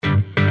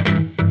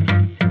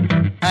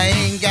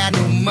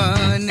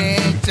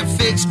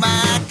fix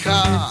my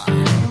car.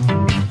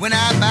 When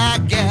I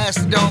buy gas,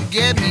 don't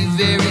get me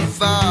very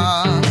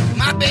far.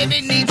 My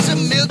baby needs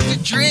some milk to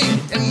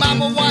drink, and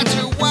mama wants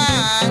her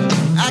wine.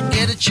 I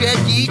get a check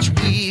each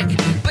week,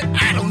 but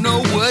I don't know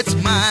what's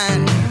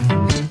mine.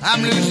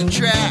 I'm losing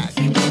track,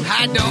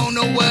 I don't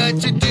know what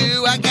to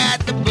do. I got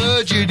the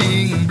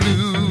budgeting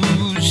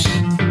blues.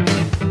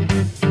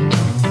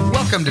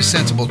 Welcome to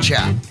Sensible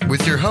Chat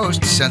with your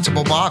host,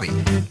 Sensible Bobby,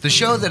 the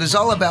show that is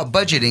all about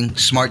budgeting,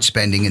 smart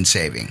spending, and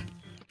saving.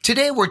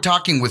 Today we're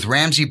talking with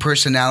Ramsey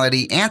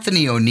personality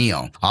Anthony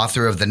O'Neill,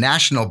 author of the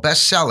national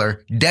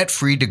bestseller,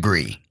 Debt-Free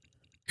Degree.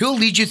 He'll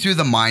lead you through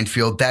the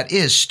minefield that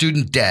is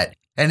student debt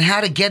and how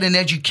to get an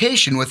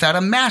education without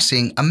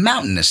amassing a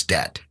mountainous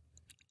debt.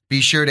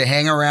 Be sure to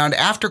hang around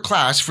after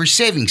class for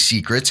saving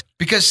secrets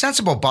because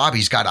Sensible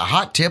Bobby's got a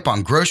hot tip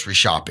on grocery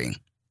shopping.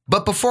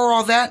 But before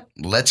all that,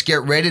 let's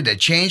get ready to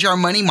change our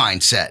money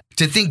mindset,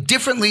 to think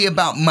differently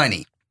about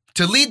money.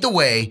 To lead the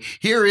way,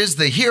 here is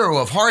the hero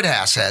of hard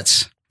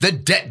assets, the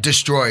debt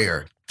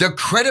destroyer, the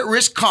credit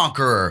risk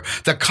conqueror,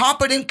 the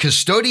competent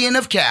custodian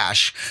of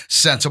cash,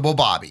 Sensible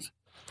Bobby.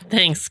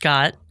 Thanks,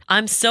 Scott.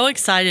 I'm so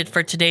excited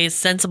for today's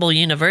Sensible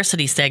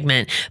University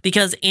segment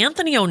because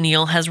Anthony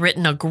O'Neill has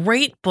written a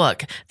great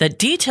book that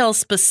details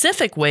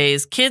specific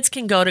ways kids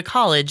can go to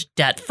college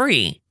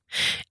debt-free.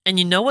 And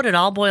you know what it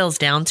all boils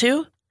down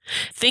to?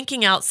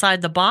 Thinking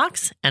outside the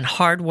box and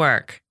hard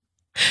work.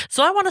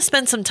 So I want to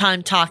spend some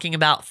time talking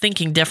about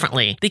thinking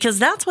differently because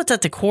that's what's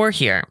at the core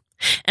here.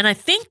 And I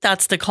think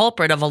that's the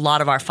culprit of a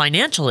lot of our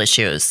financial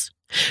issues.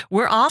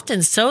 We're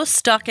often so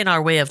stuck in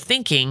our way of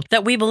thinking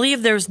that we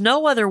believe there's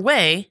no other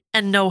way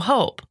and no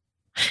hope.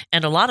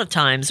 And a lot of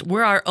times,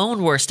 we're our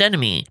own worst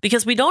enemy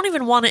because we don't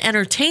even want to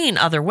entertain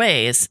other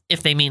ways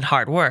if they mean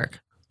hard work.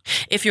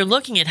 If you're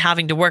looking at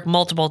having to work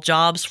multiple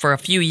jobs for a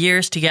few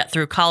years to get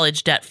through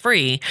college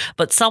debt-free,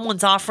 but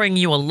someone's offering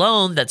you a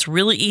loan that's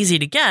really easy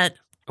to get,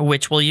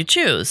 which will you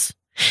choose?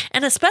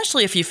 And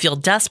especially if you feel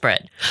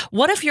desperate,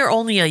 what if you're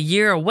only a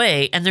year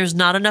away and there's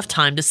not enough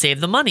time to save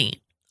the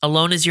money? A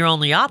loan is your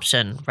only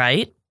option,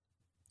 right?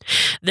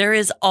 There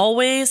is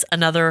always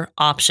another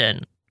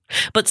option,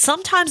 but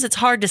sometimes it's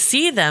hard to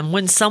see them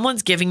when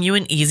someone's giving you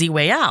an easy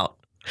way out.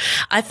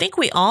 I think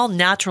we all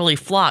naturally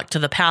flock to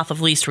the path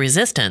of least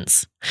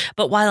resistance,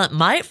 but while it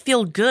might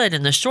feel good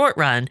in the short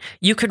run,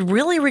 you could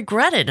really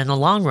regret it in the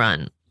long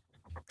run.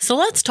 So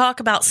let's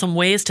talk about some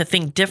ways to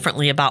think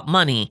differently about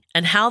money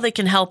and how they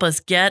can help us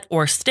get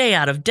or stay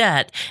out of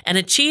debt and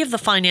achieve the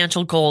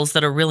financial goals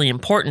that are really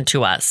important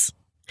to us.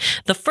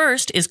 The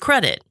first is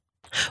credit.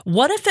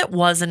 What if it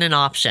wasn't an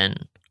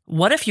option?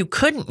 What if you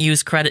couldn't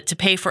use credit to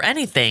pay for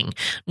anything,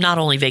 not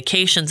only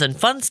vacations and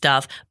fun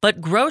stuff,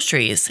 but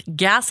groceries,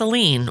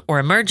 gasoline, or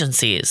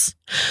emergencies?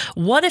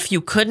 What if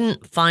you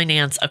couldn't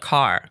finance a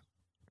car?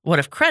 What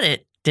if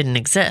credit didn't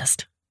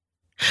exist?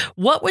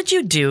 What would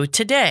you do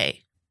today?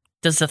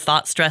 Does the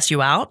thought stress you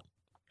out?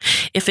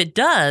 If it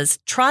does,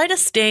 try to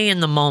stay in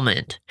the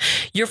moment.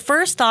 Your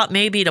first thought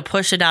may be to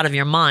push it out of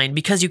your mind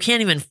because you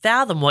can't even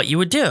fathom what you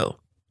would do.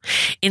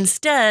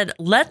 Instead,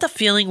 let the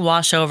feeling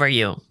wash over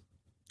you.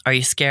 Are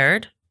you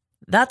scared?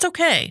 That's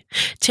okay.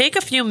 Take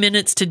a few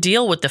minutes to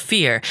deal with the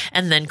fear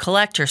and then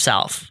collect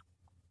yourself.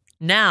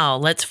 Now,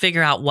 let's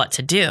figure out what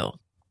to do.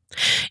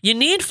 You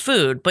need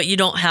food, but you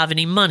don't have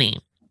any money.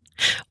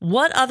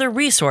 What other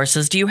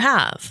resources do you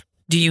have?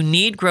 Do you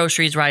need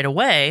groceries right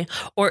away,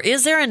 or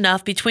is there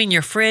enough between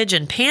your fridge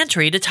and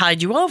pantry to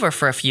tide you over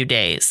for a few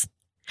days?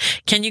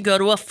 Can you go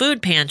to a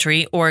food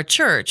pantry or a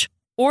church,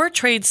 or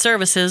trade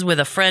services with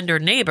a friend or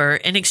neighbor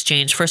in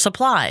exchange for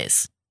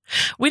supplies?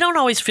 We don't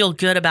always feel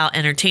good about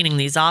entertaining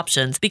these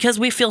options because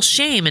we feel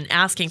shame in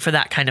asking for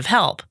that kind of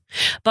help.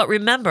 But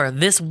remember,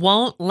 this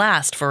won't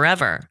last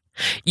forever.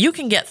 You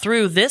can get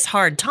through this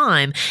hard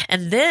time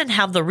and then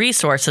have the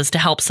resources to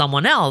help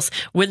someone else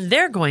when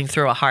they're going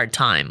through a hard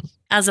time,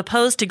 as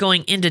opposed to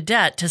going into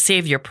debt to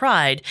save your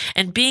pride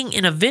and being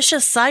in a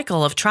vicious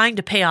cycle of trying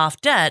to pay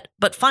off debt,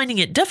 but finding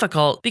it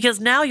difficult because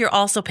now you're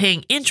also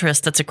paying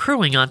interest that's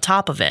accruing on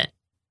top of it.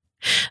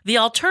 The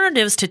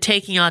alternatives to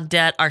taking on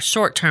debt are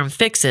short-term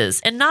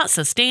fixes and not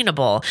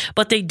sustainable,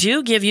 but they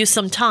do give you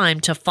some time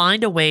to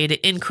find a way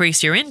to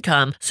increase your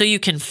income so you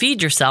can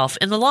feed yourself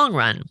in the long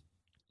run.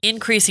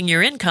 Increasing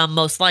your income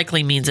most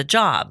likely means a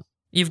job.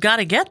 You've got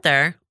to get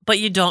there, but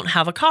you don't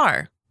have a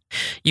car.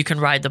 You can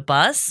ride the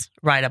bus,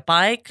 ride a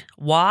bike,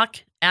 walk,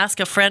 ask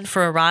a friend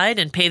for a ride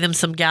and pay them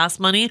some gas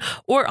money,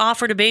 or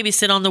offer to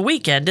babysit on the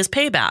weekend as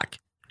payback.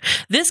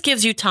 This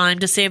gives you time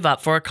to save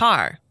up for a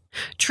car.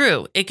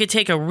 True, it could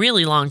take a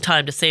really long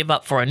time to save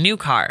up for a new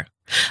car,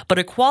 but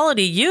a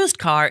quality used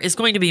car is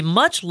going to be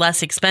much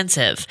less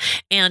expensive,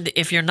 and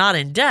if you're not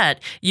in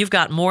debt, you've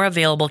got more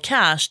available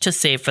cash to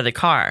save for the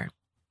car.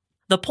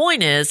 The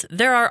point is,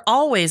 there are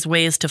always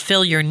ways to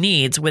fill your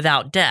needs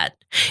without debt.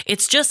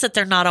 It's just that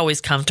they're not always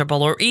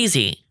comfortable or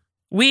easy.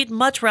 We'd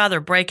much rather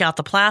break out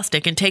the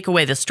plastic and take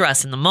away the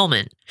stress in the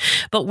moment.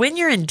 But when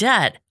you're in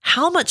debt,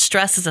 how much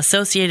stress is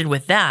associated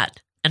with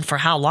that, and for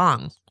how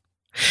long?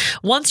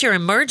 Once your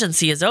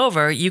emergency is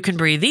over, you can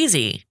breathe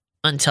easy.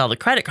 until the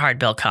credit card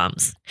bill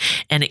comes.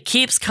 And it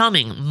keeps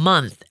coming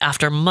month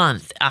after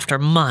month after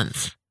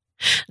month.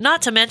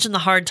 Not to mention the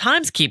hard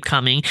times keep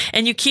coming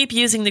and you keep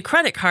using the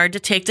credit card to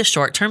take the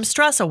short-term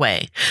stress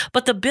away.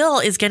 But the bill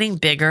is getting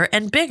bigger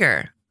and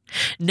bigger.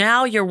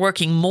 Now you're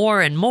working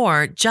more and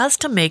more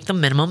just to make the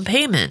minimum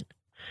payment.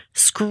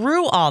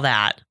 Screw all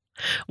that.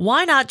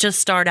 Why not just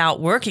start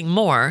out working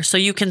more so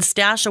you can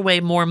stash away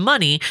more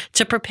money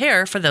to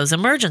prepare for those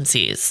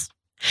emergencies?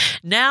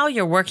 Now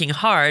you're working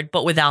hard,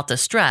 but without the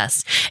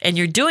stress, and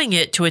you're doing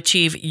it to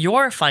achieve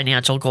your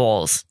financial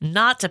goals,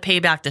 not to pay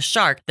back the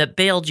shark that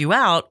bailed you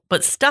out,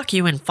 but stuck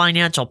you in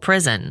financial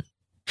prison.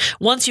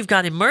 Once you've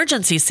got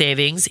emergency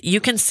savings, you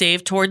can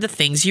save toward the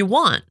things you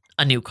want.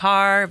 A new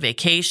car,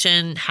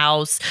 vacation,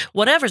 house,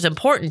 whatever's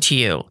important to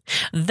you.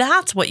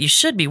 That's what you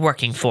should be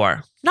working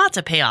for, not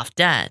to pay off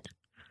debt.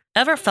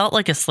 Ever felt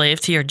like a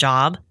slave to your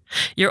job?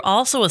 You're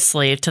also a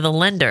slave to the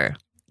lender.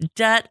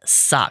 Debt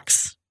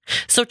sucks.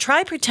 So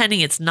try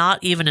pretending it's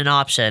not even an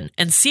option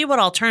and see what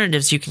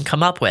alternatives you can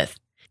come up with.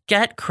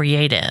 Get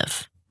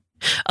creative.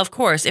 Of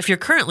course, if you're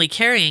currently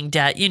carrying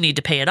debt, you need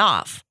to pay it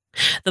off.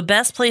 The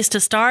best place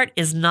to start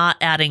is not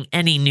adding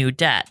any new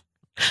debt.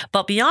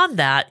 But beyond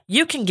that,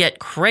 you can get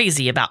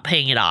crazy about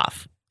paying it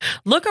off.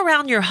 Look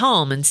around your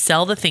home and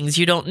sell the things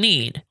you don't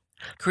need.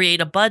 Create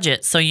a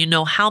budget so you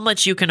know how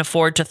much you can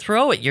afford to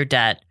throw at your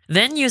debt.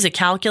 Then use a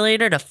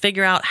calculator to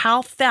figure out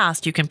how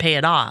fast you can pay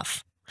it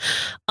off.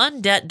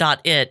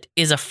 Undebt.it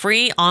is a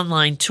free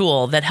online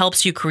tool that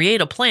helps you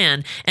create a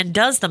plan and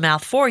does the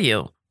math for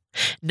you.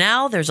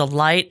 Now there's a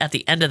light at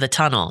the end of the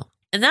tunnel,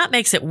 and that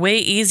makes it way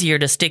easier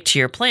to stick to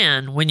your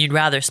plan when you'd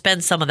rather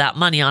spend some of that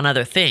money on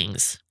other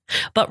things.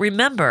 But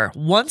remember,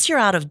 once you're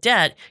out of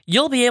debt,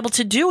 you'll be able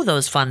to do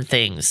those fun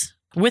things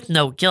with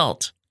no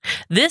guilt.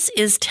 This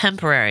is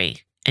temporary,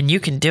 and you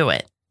can do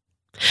it.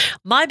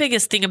 My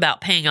biggest thing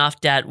about paying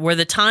off debt were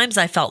the times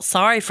I felt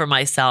sorry for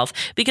myself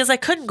because I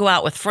couldn't go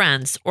out with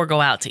friends or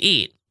go out to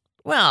eat.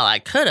 Well, I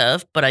could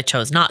have, but I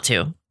chose not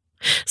to.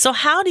 So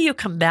how do you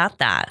combat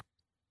that?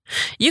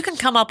 You can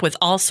come up with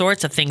all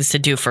sorts of things to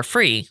do for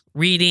free.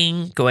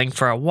 Reading, going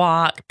for a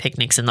walk,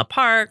 picnics in the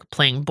park,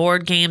 playing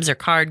board games or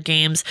card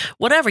games,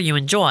 whatever you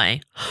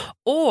enjoy.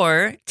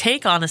 Or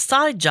take on a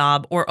side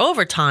job or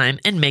overtime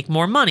and make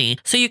more money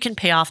so you can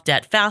pay off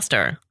debt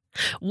faster.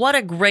 What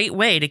a great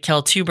way to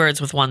kill two birds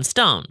with one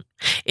stone.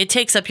 It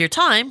takes up your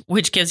time,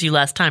 which gives you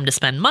less time to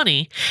spend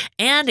money,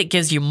 and it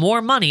gives you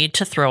more money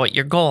to throw at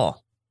your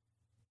goal.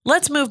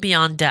 Let's move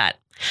beyond debt.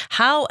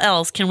 How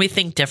else can we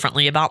think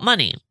differently about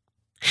money?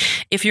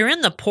 If you're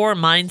in the poor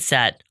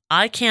mindset,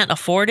 I can't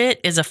afford it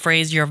is a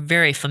phrase you're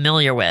very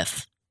familiar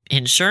with.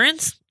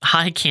 Insurance?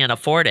 I can't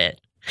afford it.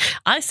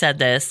 I said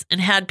this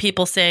and had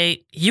people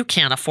say, you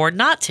can't afford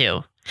not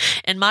to.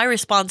 And my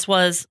response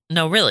was,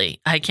 no,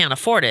 really, I can't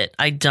afford it.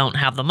 I don't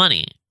have the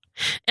money.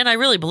 And I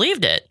really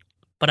believed it,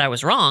 but I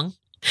was wrong.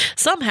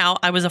 Somehow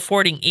I was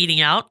affording eating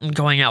out and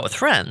going out with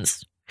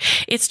friends.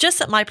 It's just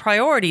that my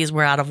priorities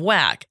were out of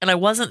whack and I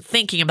wasn't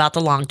thinking about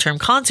the long-term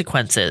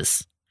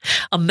consequences.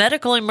 A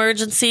medical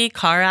emergency,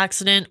 car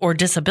accident, or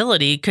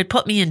disability could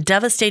put me in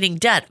devastating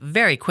debt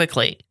very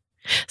quickly.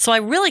 So I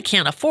really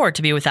can't afford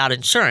to be without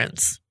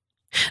insurance.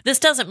 This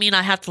doesn't mean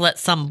I have to let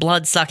some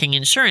blood-sucking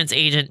insurance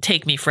agent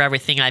take me for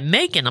everything I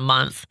make in a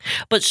month,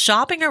 but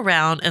shopping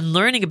around and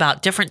learning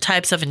about different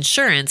types of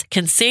insurance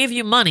can save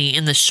you money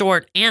in the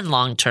short and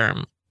long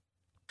term.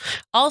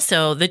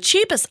 Also, the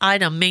cheapest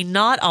item may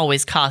not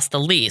always cost the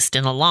least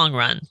in the long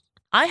run.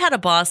 I had a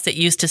boss that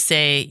used to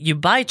say, you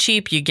buy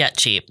cheap, you get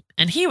cheap,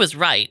 and he was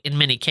right in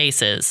many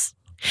cases.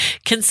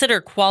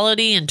 Consider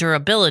quality and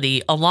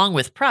durability along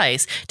with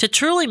price to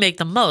truly make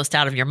the most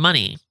out of your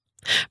money.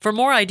 For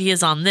more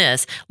ideas on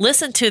this,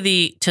 listen to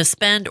the To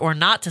Spend or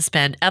Not to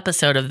Spend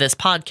episode of this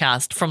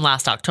podcast from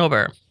last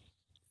October.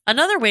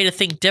 Another way to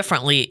think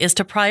differently is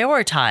to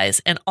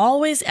prioritize and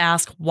always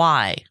ask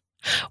why.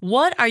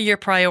 What are your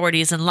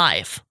priorities in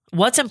life?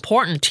 What's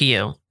important to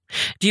you?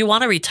 Do you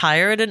want to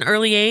retire at an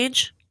early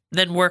age?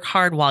 Then work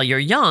hard while you're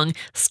young,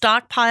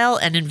 stockpile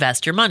and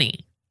invest your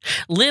money.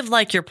 Live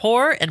like you're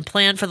poor and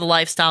plan for the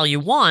lifestyle you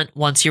want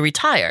once you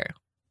retire.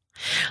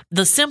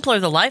 The simpler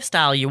the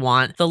lifestyle you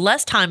want, the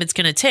less time it's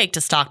going to take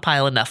to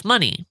stockpile enough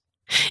money.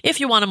 If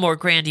you want a more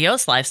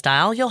grandiose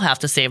lifestyle, you'll have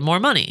to save more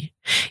money.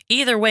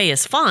 Either way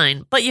is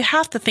fine, but you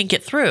have to think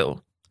it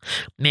through.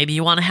 Maybe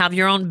you want to have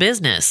your own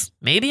business.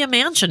 Maybe a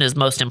mansion is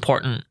most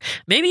important.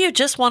 Maybe you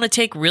just want to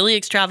take really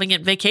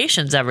extravagant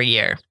vacations every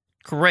year.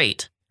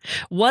 Great.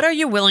 What are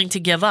you willing to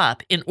give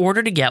up in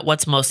order to get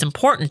what's most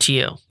important to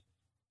you?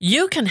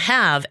 You can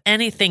have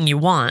anything you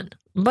want,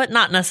 but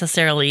not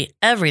necessarily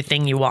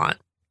everything you want.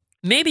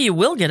 Maybe you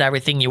will get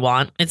everything you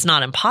want. It's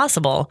not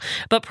impossible,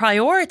 but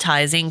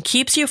prioritizing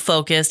keeps you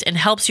focused and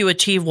helps you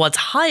achieve what's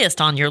highest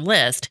on your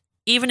list,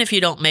 even if you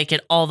don't make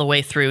it all the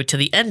way through to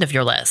the end of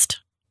your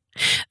list.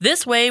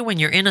 This way, when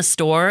you're in a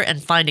store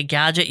and find a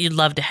gadget you'd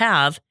love to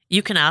have,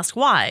 you can ask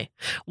why.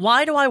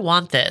 Why do I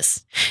want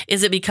this?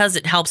 Is it because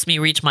it helps me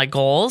reach my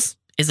goals?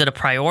 Is it a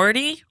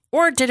priority?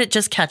 Or did it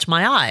just catch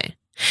my eye?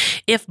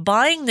 If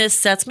buying this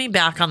sets me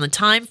back on the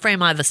time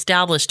frame I've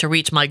established to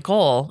reach my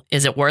goal,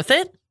 is it worth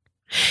it?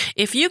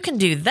 If you can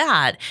do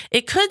that,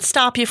 it could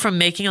stop you from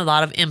making a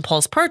lot of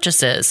impulse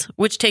purchases,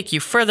 which take you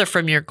further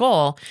from your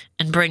goal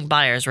and bring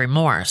buyer's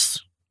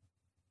remorse.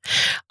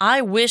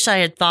 I wish I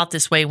had thought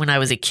this way when I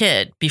was a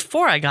kid,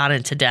 before I got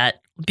into debt,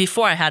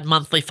 before I had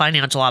monthly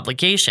financial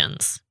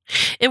obligations.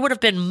 It would have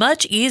been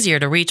much easier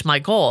to reach my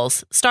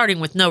goals, starting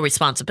with no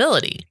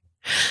responsibility.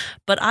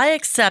 But I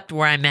accept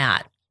where I'm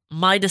at.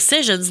 My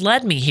decisions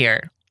led me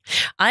here.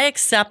 I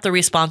accept the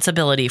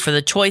responsibility for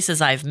the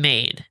choices I've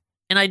made.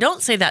 And I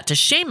don't say that to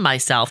shame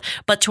myself,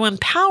 but to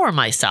empower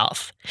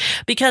myself.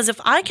 Because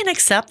if I can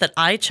accept that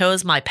I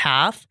chose my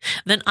path,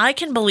 then I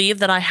can believe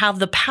that I have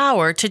the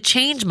power to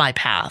change my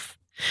path.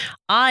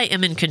 I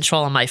am in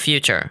control of my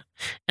future,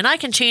 and I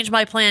can change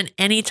my plan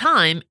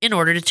anytime in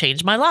order to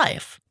change my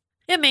life.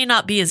 It may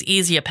not be as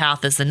easy a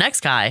path as the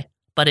next guy,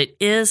 but it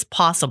is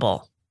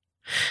possible.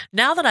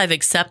 Now that I've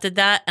accepted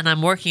that and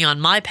I'm working on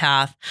my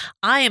path,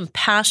 I am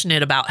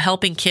passionate about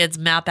helping kids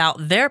map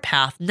out their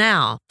path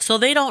now so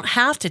they don't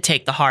have to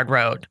take the hard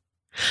road.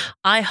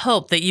 I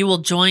hope that you will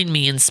join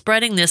me in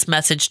spreading this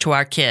message to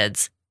our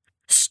kids.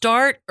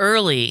 Start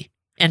early,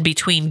 and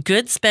between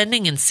good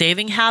spending and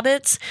saving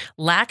habits,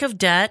 lack of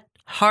debt,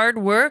 hard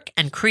work,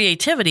 and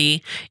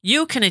creativity,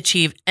 you can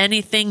achieve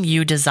anything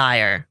you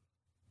desire.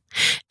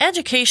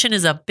 Education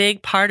is a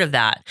big part of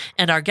that,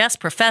 and our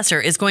guest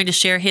professor is going to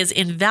share his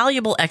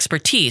invaluable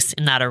expertise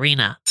in that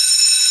arena.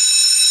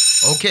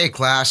 Okay,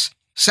 class,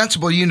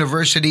 Sensible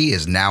University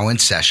is now in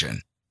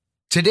session.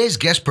 Today's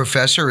guest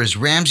professor is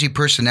Ramsey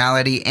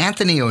personality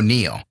Anthony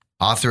O'Neal,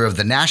 author of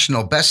the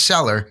national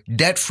bestseller,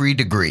 Debt-Free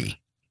Degree.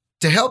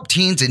 To help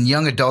teens and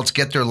young adults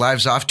get their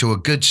lives off to a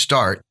good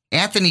start,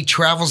 Anthony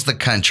travels the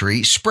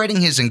country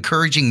spreading his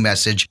encouraging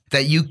message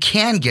that you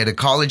can get a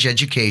college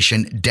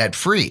education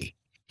debt-free.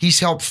 He's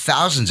helped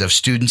thousands of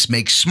students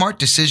make smart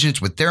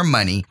decisions with their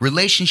money,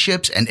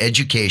 relationships, and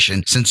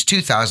education since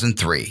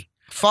 2003.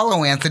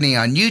 Follow Anthony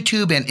on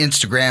YouTube and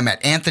Instagram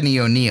at Anthony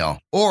O'Neal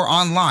or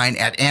online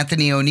at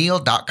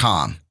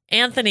anthonyoneal.com.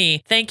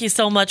 Anthony, thank you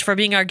so much for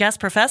being our guest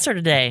professor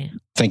today.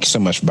 Thank you so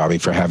much, Bobby,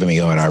 for having me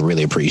on. I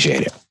really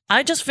appreciate it.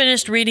 I just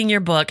finished reading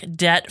your book,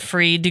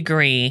 Debt-Free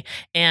Degree,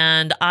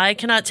 and I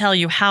cannot tell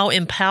you how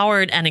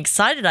empowered and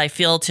excited I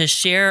feel to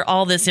share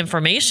all this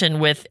information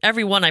with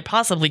everyone I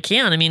possibly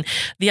can. I mean,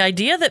 the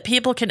idea that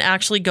people can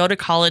actually go to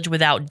college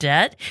without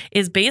debt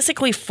is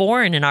basically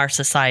foreign in our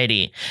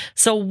society.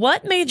 So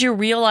what made you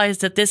realize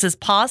that this is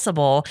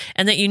possible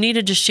and that you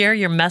needed to share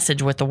your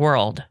message with the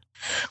world?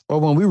 Well,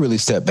 when we really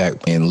step back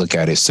and look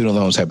at it, student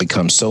loans have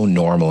become so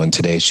normal in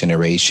today's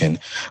generation.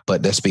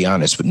 But let's be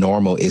honest,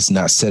 normal is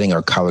not setting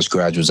our college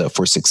graduates up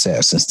for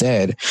success.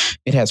 Instead,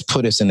 it has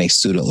put us in a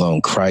student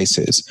loan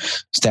crisis.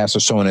 Stats are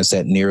showing us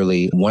that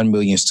nearly 1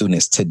 million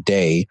students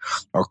today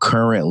are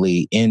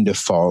currently in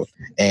default.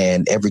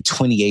 And every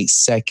 28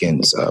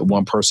 seconds,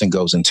 one person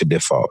goes into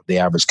default. The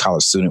average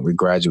college student would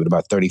graduate with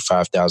about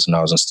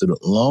 $35,000 in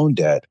student loan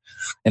debt.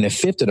 And a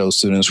fifth of those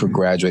students would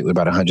graduate with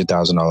about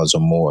 $100,000 or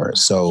more.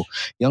 So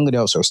young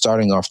adults are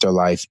starting off their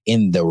life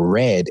in the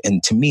red.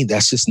 And to me,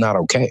 that's just not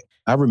okay.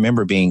 I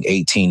remember being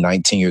 18,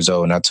 19 years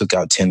old, and I took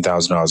out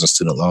 $10,000 in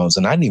student loans,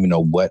 and I didn't even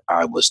know what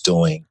I was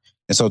doing.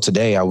 And so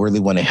today, I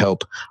really want to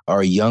help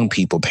our young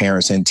people,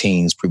 parents and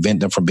teens, prevent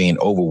them from being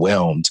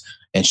overwhelmed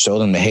and show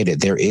them that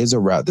there is a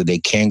route that they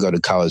can go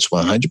to college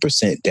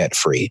 100%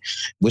 debt-free,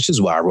 which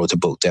is why I wrote the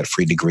book,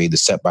 Debt-Free Degree, the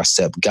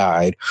step-by-step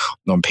guide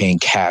on paying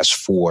cash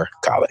for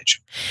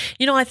college.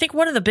 You know, I think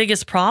one of the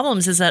biggest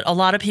problems is that a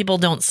lot of people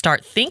don't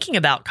start thinking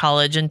about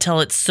college until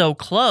it's so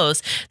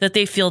close that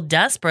they feel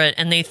desperate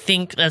and they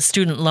think a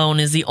student loan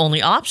is the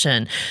only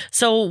option.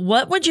 So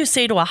what would you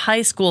say to a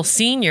high school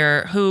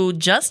senior who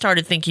just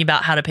started thinking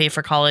about how to pay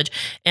for college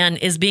and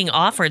is being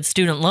offered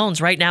student loans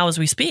right now as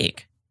we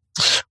speak?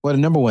 Well, the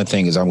number one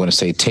thing is I'm going to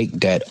say take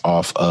debt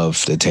off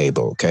of the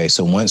table. Okay.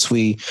 So once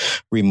we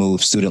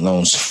remove student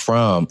loans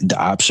from the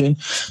option,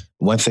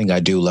 one thing I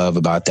do love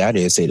about that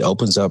is it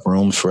opens up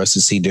room for us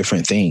to see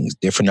different things,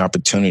 different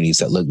opportunities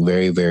that look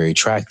very, very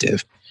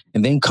attractive.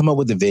 And then come up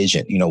with a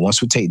vision. You know,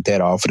 once we take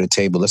debt off of the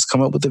table, let's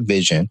come up with a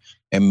vision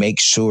and make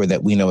sure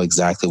that we know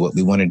exactly what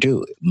we want to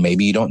do.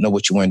 Maybe you don't know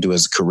what you want to do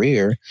as a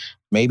career.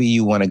 Maybe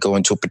you want to go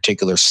into a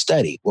particular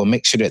study. Well,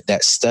 make sure that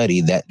that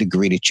study, that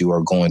degree that you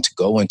are going to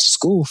go into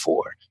school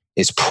for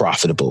is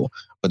profitable.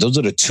 But those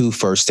are the two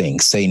first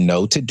things. Say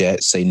no to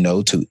debt. Say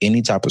no to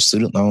any type of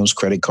student loans,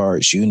 credit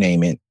cards, you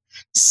name it.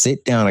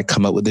 Sit down and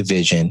come up with a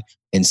vision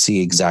and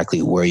see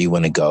exactly where you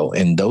want to go.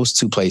 And those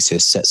two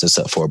places sets us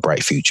up for a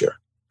bright future.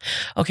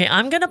 Okay,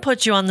 I'm going to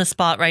put you on the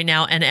spot right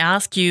now and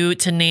ask you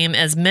to name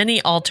as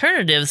many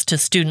alternatives to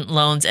student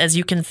loans as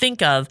you can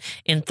think of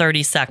in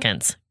 30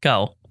 seconds.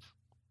 Go.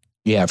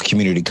 You have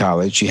community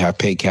college, you have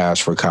pay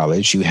cash for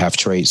college, you have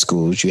trade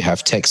schools, you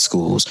have tech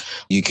schools.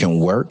 You can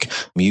work,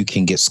 you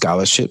can get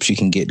scholarships, you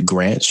can get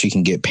grants, you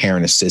can get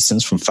parent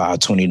assistance from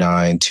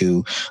 529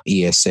 to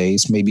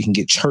ESAs. Maybe you can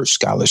get church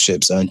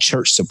scholarships and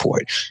church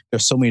support.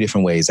 There's so many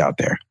different ways out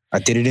there. I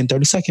did it in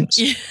 30 seconds.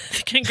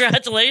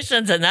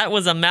 Congratulations. And that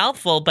was a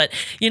mouthful. But,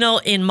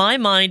 in my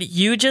mind,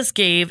 you just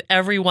gave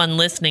everyone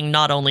listening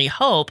not only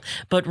hope,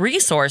 but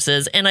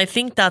resources. And I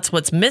think that's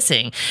what's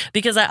missing,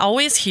 because I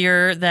always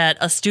hear that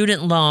a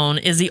student loan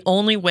is the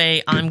only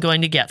way I'm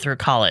going to get through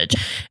college.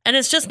 And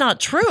it's just not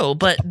true.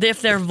 But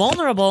if they're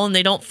vulnerable and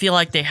they don't feel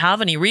like they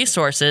have any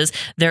resources,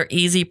 they're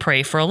easy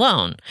prey for a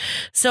loan.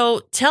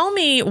 So tell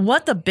me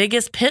what the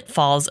biggest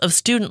pitfalls of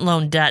student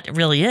loan debt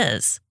really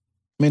is.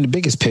 I mean, the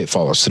biggest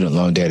pitfall of student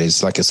loan debt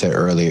is, like I said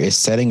earlier, is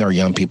setting our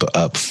young people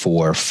up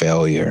for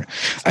failure.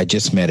 I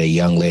just met a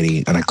young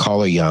lady, and I call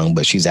her young,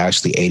 but she's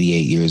actually 88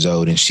 years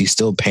old, and she's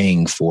still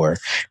paying for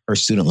her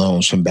student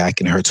loans from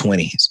back in her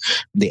 20s.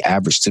 The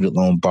average student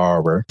loan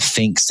borrower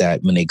thinks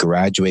that when they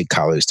graduate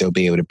college, they'll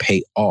be able to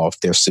pay off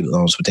their student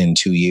loans within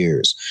 2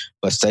 years.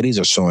 But studies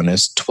are showing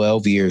us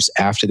 12 years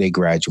after they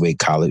graduate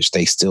college,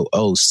 they still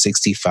owe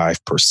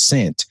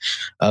 65%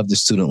 of the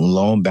student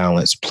loan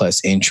balance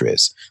plus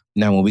interest.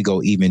 Now, when we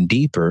go even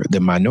deeper, the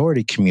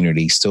minority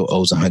community still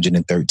owes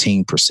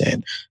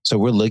 113%. So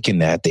we're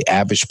looking at the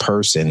average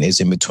person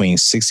is in between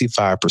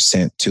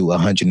 65% to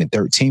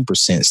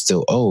 113%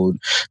 still owed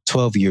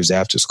 12 years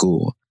after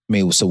school. I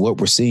mean, so what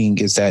we're seeing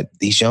is that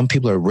these young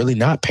people are really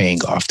not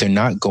paying off. They're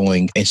not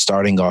going and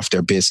starting off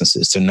their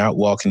businesses. They're not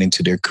walking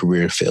into their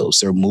career fields.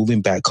 They're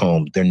moving back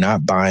home. They're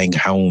not buying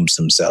homes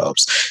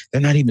themselves.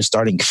 They're not even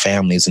starting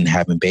families and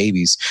having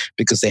babies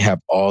because they have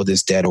all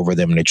this debt over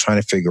them. And they're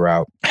trying to figure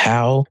out,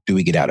 how do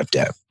we get out of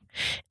debt?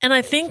 And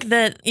I think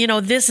that,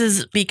 this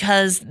is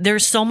because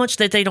there's so much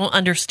that they don't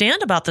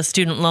understand about the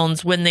student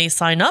loans when they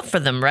sign up for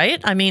them,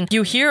 right? I mean,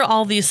 you hear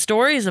all these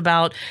stories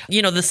about,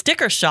 the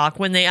sticker shock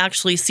when they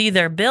actually see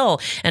their bill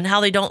and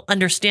how they don't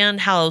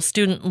understand how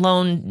student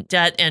loan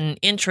debt and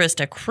interest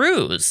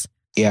accrues.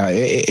 Yeah,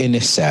 and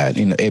it's sad.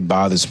 It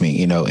bothers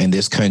me. In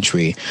this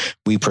country,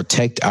 we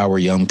protect our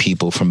young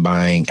people from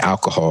buying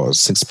alcohol,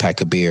 6-pack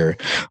of beer,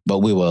 but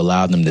we will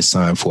allow them to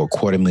sign for a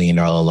 $250,000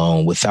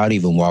 loan without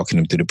even walking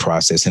them through the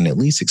process and at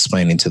least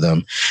explaining to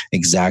them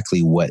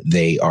exactly what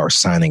they are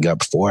signing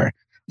up for.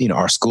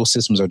 Our school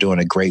systems are doing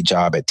a great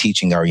job at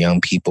teaching our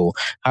young people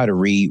how to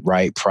read,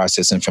 write,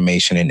 process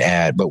information, and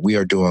add, but we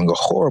are doing a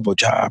horrible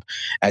job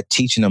at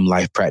teaching them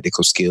life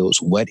practical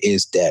skills. What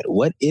is debt?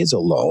 What is a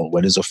loan?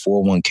 What is a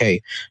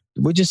 401k?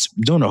 We're just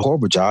doing a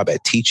horrible job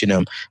at teaching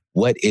them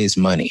what is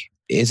money.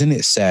 Isn't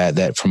it sad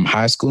that from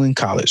high school and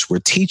college, we're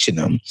teaching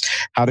them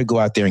how to go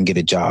out there and get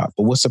a job?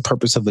 But what's the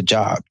purpose of a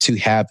job? To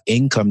have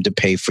income to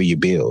pay for your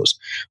bills.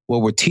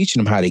 Well, we're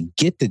teaching them how to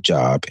get the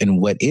job and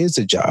what is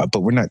a job,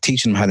 but we're not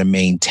teaching them how to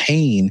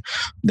maintain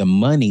the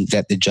money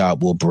that the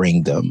job will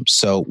bring them.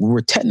 So we're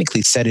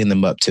technically setting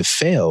them up to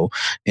fail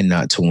and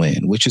not to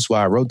win, which is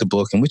why I wrote the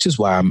book and which is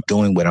why I'm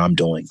doing what I'm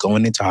doing,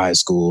 going into high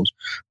schools,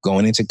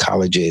 going into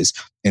colleges,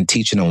 and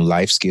teaching them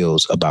life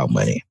skills about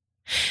money.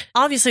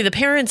 Obviously, the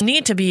parents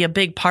need to be a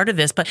big part of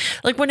this, but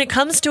when it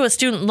comes to a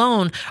student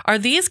loan, are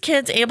these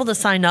kids able to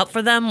sign up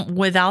for them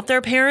without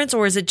their parents,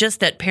 or is it just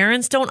that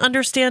parents don't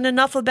understand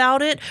enough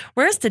about it?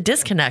 Where's the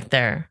disconnect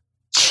there?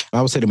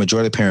 I would say the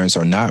majority of parents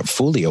are not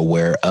fully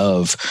aware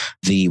of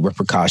the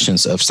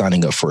repercussions of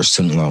signing up for a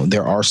student loan.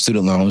 There are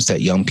student loans that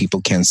young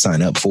people can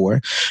sign up for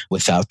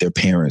without their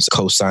parents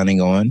co-signing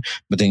on,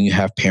 but then you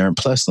have Parent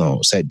Plus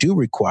loans that do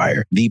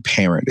require the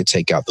parent to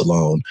take out the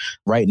loan.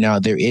 Right now,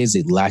 there is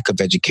a lack of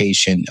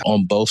education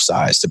on both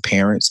sides, the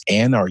parents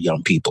and our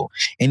young people.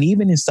 And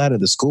even inside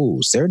of the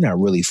schools, they're not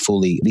really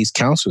these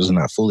counselors are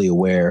not fully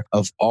aware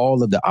of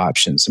all of the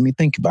options. I mean,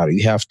 think about it.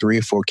 You have 3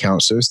 or 4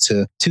 counselors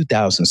to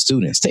 2,000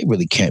 students. They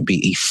really can't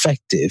be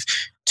effective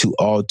to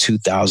all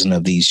 2,000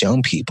 of these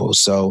young people.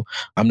 So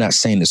I'm not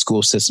saying the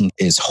school system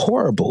is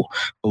horrible,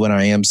 but what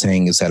I am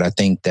saying is that I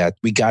think that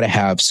we got to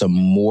have some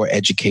more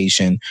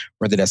education,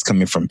 whether that's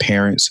coming from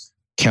parents,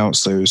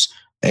 counselors,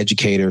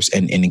 educators,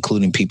 and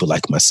including people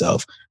like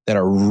myself that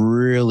are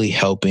really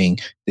helping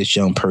this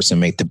young person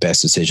make the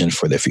best decision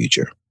for their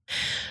future.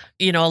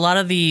 A lot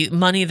of the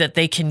money that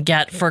they can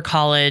get for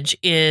college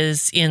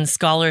is in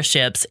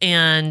scholarships.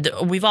 And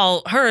we've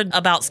all heard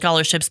about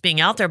scholarships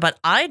being out there, but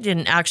I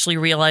didn't actually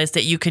realize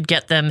that you could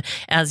get them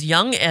as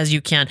young as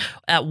you can.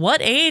 At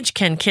what age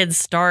can kids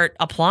start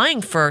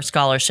applying for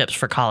scholarships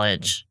for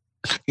college?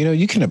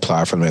 You can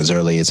apply for them as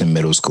early as in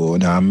middle school.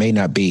 Now, it may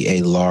not be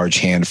a large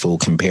handful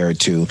compared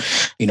to,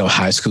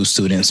 high school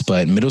students,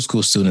 but middle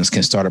school students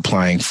can start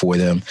applying for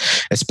them,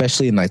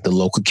 especially in the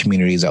local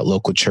communities, at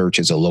local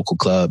churches or local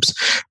clubs.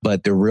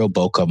 But the real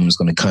bulk of them is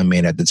going to come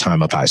in at the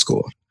time of high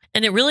school.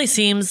 And it really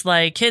seems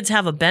like kids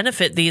have a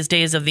benefit these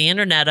days of the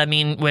internet. I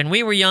mean, when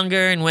we were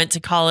younger and went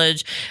to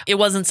college, it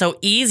wasn't so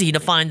easy to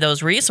find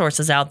those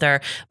resources out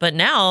there. But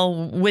now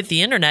with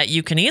the internet,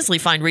 you can easily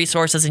find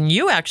resources, and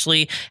you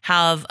actually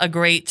have a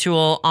great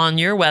tool on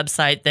your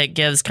website that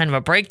gives kind of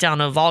a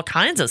breakdown of all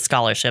kinds of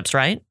scholarships,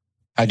 right?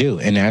 I do.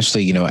 And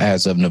actually,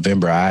 as of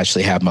November, I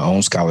actually have my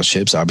own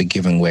scholarships. I'll be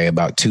giving away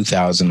about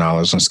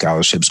 $2,000 on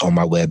scholarships on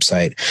my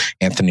website,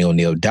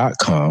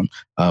 anthonyoneal.com.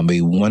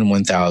 Be one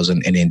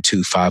 $1,000 and then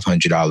two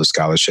 $500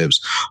 scholarships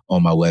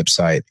on my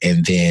website.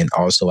 And then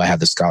also I have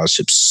the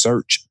scholarship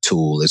search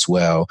tool as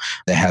well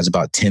that has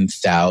about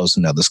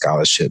 10,000 other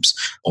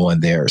scholarships on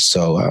there.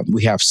 So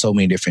we have so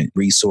many different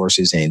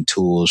resources and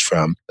tools,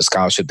 from the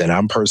scholarship that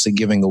I'm personally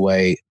giving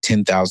away,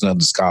 10,000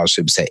 other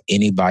scholarships that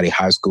anybody,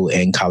 high school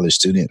and college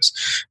students,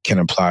 can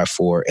apply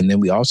for. And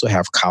then we also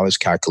have college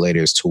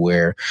calculators to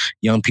where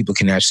young people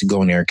can actually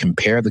go in there and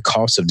compare the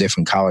cost of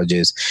different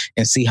colleges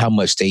and see how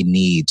much they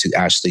need to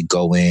actually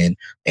go in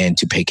and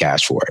to pay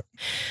cash for it.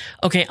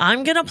 Okay,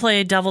 I'm going to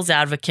play devil's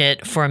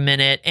advocate for a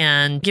minute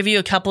and give you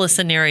a couple of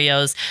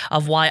scenarios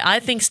of why I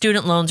think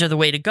student loans are the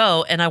way to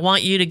go. And I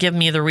want you to give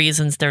me the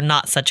reasons they're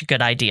not such a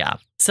good idea.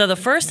 So the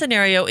first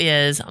scenario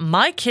is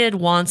my kid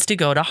wants to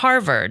go to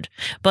Harvard,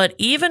 but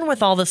even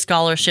with all the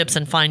scholarships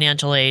and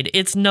financial aid,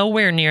 it's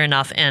nowhere near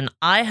enough and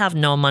I have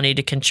no money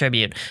to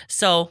contribute.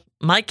 So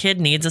my kid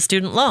needs a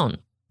student loan.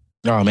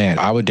 Oh, man,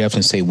 I would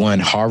definitely say,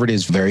 one, Harvard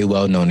is very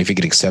well known. If you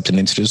get accepted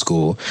into the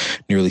school,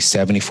 nearly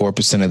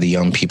 74% of the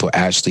young people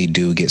actually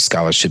do get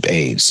scholarship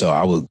aid. So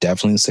I would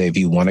definitely say, if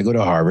you want to go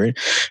to Harvard,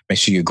 make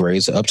sure your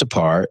grades are up to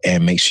par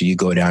and make sure you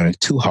go down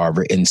to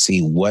Harvard and see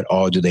what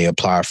all do they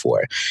apply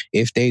for.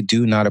 If they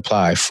do not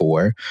apply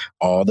for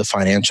all the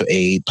financial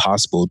aid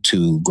possible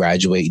to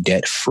graduate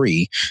debt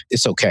free,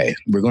 it's okay.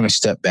 We're going to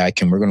step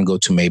back and we're going to go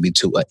to maybe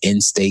to an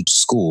in-state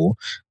school.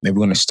 Maybe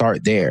we're going to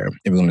start there.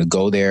 And we're going to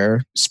go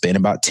there, spend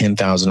about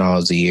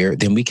 $10,000 a year.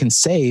 Then we can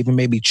save and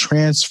maybe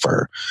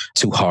transfer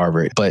to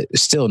Harvard. But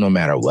still, no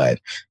matter what,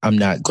 I'm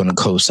not going to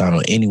co-sign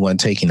on anyone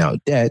taking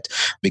out debt,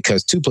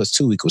 because 2 +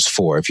 2 =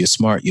 4. If you're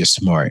smart, you're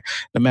smart.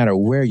 No matter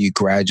where you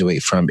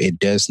graduate from, it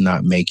does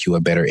not make you a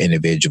better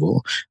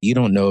individual. You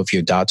don't know if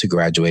your doctor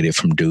graduated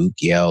from Duke,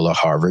 Yale, or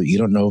Harvard. You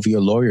don't know if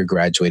your lawyer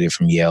graduated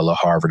from Yale or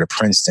Harvard or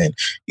Princeton.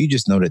 You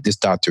just know that this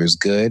doctor is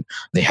good.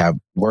 They have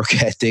work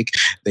ethic,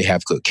 they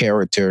have good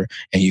character,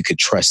 and you could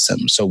trust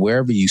them. So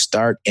wherever you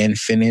start and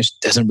finish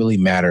doesn't really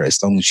matter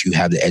as long as you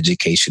have the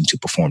education to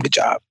perform the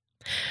job.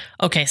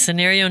 Okay,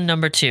 scenario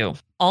number 2.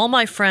 All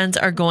my friends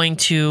are going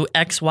to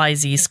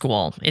XYZ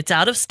school. It's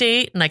out of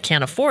state and I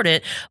can't afford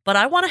it, but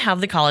I want to have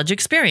the college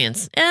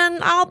experience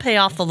and I'll pay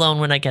off the loan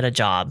when I get a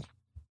job.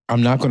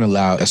 I'm not going to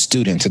allow a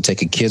student to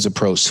take a kid's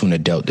approach to an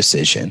adult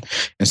decision.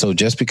 And so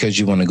just because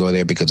you want to go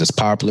there because it's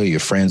popular, your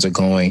friends are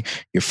going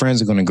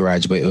to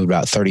graduate with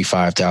about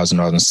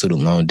 $35,000 in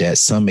student loan debt.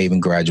 Some may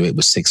even graduate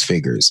with 6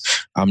 figures.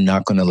 I'm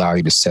not going to allow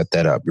you to set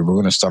that up. We're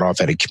going to start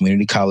off at a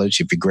community college.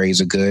 If your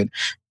grades are good,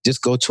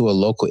 just go to a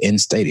local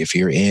in-state. If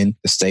you're in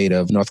the state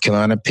of North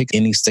Carolina, pick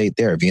any state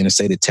there. If you're in the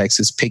state of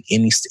Texas, pick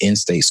any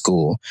in-state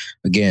school.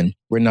 Again,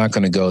 we're not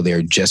going to go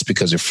there just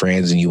because of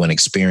friends and you want to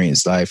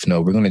experience life.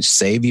 No, we're going to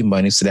save you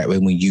money so that way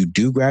when you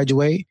do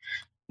graduate,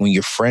 when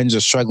your friends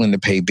are struggling to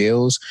pay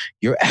bills,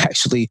 you're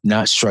actually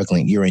not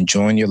struggling. You're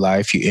enjoying your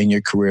life. You're in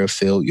your career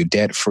field. You're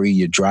debt-free.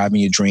 You're driving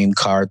your dream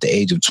car at the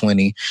age of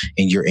 20,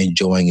 and you're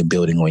enjoying and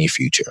building on your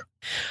future.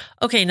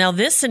 Okay, now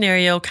this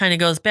scenario kind of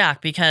goes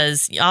back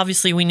because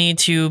obviously we need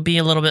to be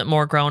a little bit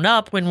more grown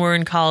up when we're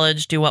in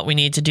college, do what we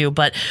need to do.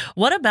 But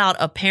what about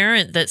a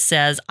parent that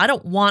says, I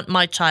don't want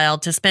my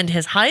child to spend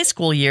his high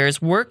school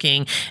years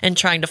working and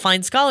trying to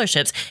find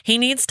scholarships. He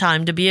needs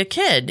time to be a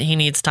kid. He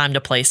needs time to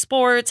play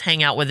sports,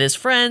 hang out with his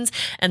friends.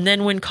 And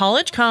then when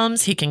college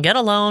comes, he can get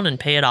a loan and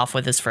pay it off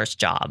with his first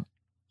job.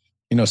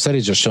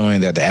 Studies are showing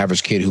that the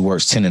average kid who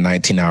works 10 to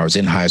 19 hours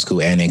in high school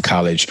and in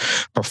college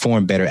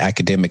perform better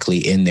academically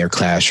in their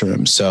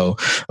classroom. So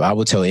I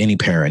would tell any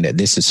parent that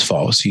this is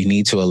false. You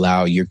need to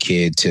allow your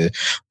kid to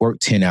work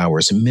 10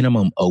 hours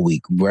minimum a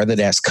week, whether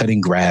that's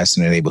cutting grass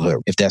in the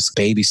neighborhood, if that's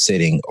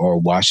babysitting or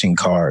washing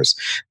cars.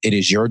 It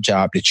is your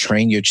job to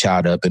train your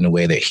child up in the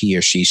way that he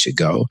or she should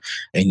go.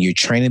 And you're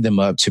training them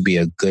up to be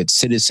a good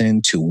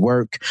citizen, to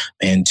work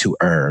and to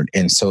earn.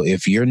 And so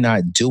if you're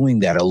not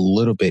doing that a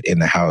little bit in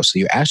the house,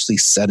 you're actually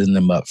setting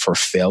them up for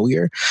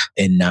failure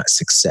and not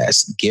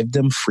success. Give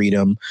them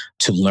freedom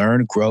to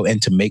learn, grow,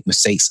 and to make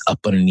mistakes up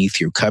underneath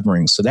your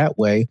covering. So that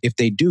way, if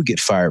they do get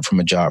fired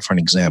from a job, for an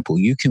example,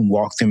 you can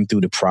walk them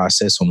through the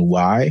process on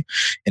why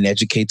and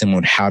educate them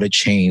on how to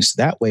change.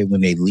 That way,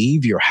 when they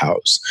leave your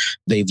house,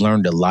 they've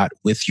learned a lot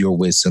with your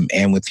wisdom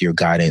and with your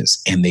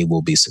guidance, and they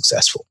will be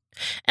successful.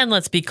 And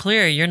let's be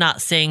clear, you're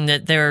not saying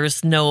that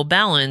there's no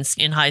balance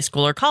in high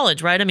school or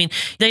college, right? I mean,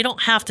 they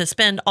don't have to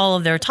spend all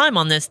of their time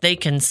on this. They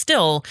can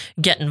still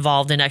get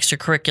involved in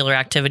extracurricular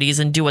activities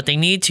and do what they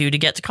need to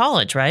get to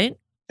college, right?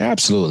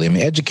 Absolutely. I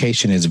mean,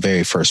 education is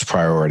very first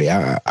priority.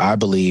 I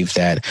believe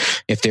that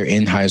if they're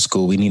in high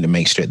school, we need to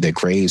make sure that their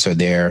grades are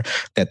there,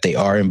 that they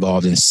are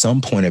involved in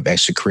some point of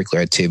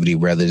extracurricular activity,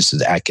 whether this is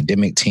the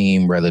academic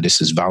team, whether this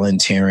is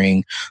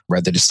volunteering,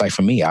 whether it's like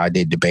for me, I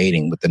did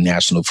debating with the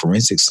National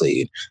Forensics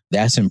League.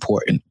 That's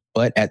important.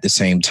 But at the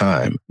same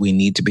time, we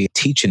need to be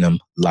teaching them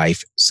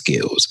life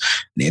skills.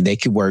 They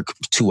could work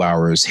 2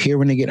 hours here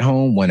when they get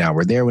home, 1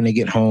 hour there when they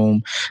get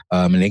home,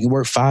 and they can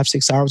work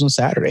 5-6 hours on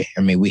Saturday.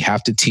 I mean, we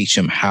have to teach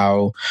them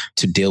how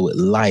to deal with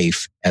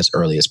life as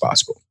early as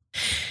possible.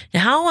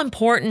 Now, how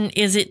important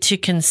is it to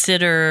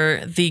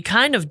consider the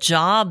kind of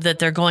job that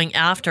they're going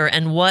after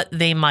and what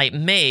they might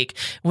make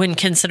when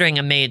considering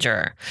a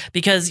major?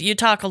 Because you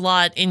talk a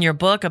lot in your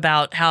book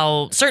about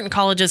how certain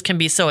colleges can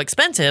be so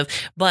expensive,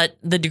 but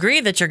the degree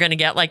that you're going to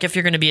get, like if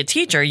you're going to be a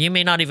teacher, you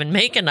may not even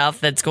make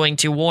enough that's going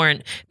to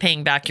warrant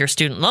paying back your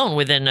student loan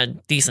within a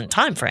decent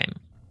time frame.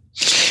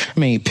 I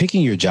mean,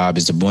 picking your job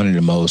is one of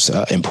the most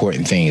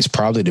important things.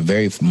 Probably the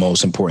very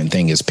most important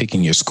thing is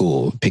picking your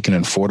school, picking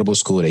an affordable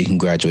school that you can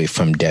graduate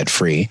from debt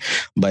free.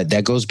 But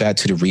that goes back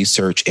to the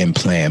research and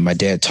plan. My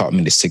dad taught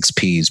me the 6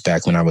 Ps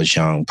back when I was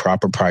young.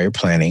 Proper prior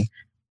planning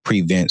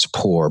prevents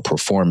poor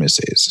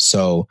performances.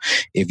 So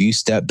if you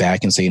step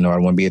back and say, I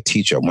want to be a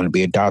teacher, I want to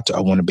be a doctor, I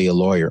want to be a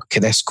lawyer.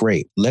 Okay, that's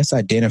great. Let's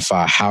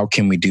identify how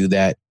can we do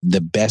that the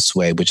best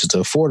way, which is the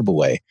affordable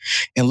way.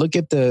 And look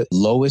at the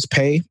lowest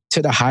pay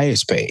to the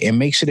highest pay and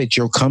make sure that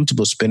you're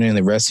comfortable spending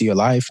the rest of your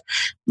life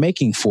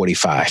making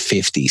 $45,000,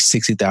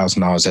 $50,000,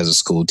 $60,000 as a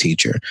school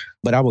teacher.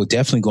 But I will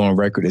definitely go on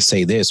record to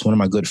say this. One of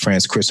my good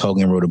friends, Chris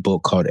Hogan, wrote a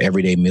book called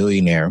Everyday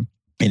Millionaire.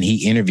 And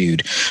he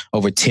interviewed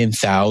over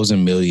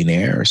 10,000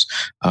 millionaires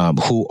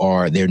who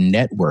are, their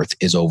net worth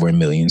is over $1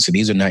 million. So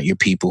these are not your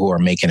people who are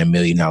making $1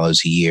 million a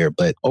year,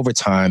 but over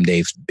time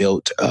they've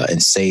built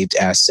and saved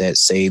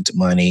assets, saved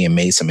money and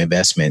made some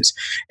investments.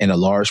 And a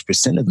large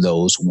percent of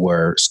those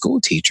were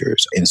school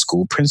teachers and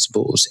school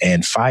principals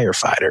and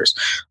firefighters.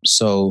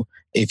 So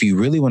if you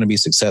really want to be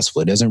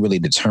successful, it doesn't really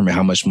determine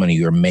how much money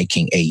you're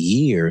making a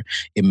year.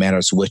 It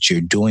matters what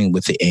you're doing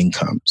with the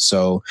income.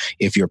 So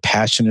if you're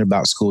passionate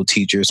about school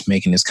teachers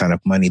making this kind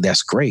of money,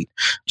 that's great.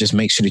 Just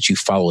make sure that you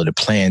follow the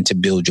plan to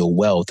build your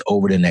wealth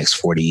over the next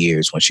 40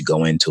 years once you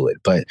go into it.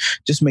 But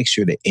just make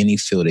sure that any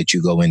field that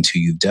you go into,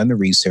 you've done the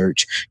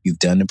research, you've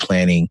done the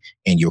planning,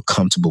 and you're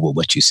comfortable with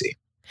what you see.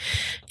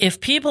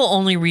 If people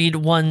only read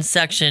one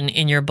section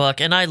in your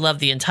book, and I love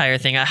the entire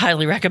thing, I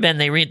highly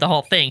recommend they read the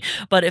whole thing.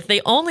 But if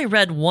they only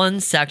read one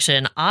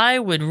section, I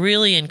would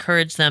really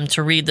encourage them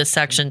to read the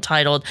section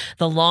titled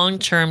The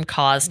Long-Term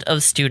Cost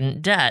of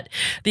Student Debt.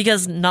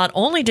 Because not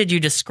only did you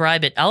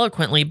describe it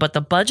eloquently, but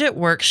the budget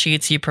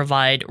worksheets you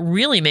provide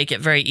really make it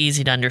very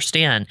easy to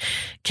understand.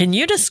 Can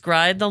you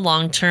describe the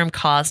long-term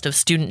cost of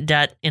student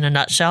debt in a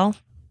nutshell?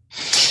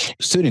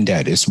 Student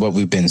debt is what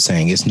we've been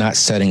saying. It's not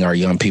setting our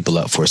young people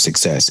up for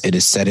success. It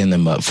is setting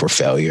them up for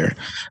failure.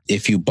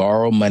 If you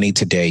borrow money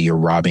today, you're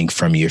robbing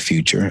from your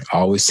future. I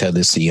always tell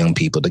this to young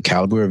people. The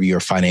caliber of your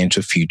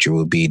financial future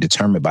will be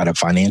determined by the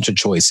financial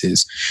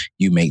choices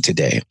you make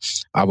today.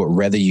 I would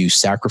rather you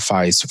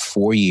sacrifice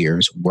 4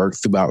 years, work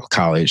throughout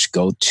college,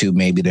 go to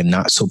maybe the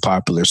not so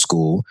popular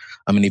school.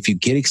 I mean, if you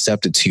get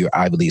accepted to your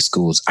Ivy League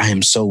schools, I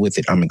am so with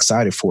it. I'm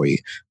excited for you.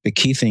 The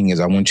key thing is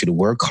I want you to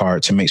work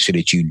hard to make sure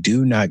that you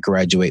do not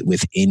graduate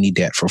with any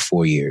debt for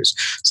 4 years.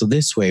 So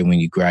this way, when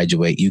you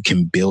graduate, you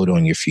can build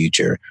on your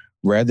future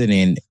rather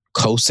than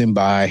coasting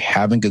by,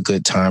 having a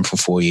good time for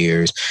 4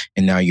 years,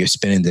 and now you're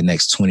spending the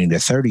next 20 to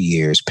 30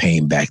 years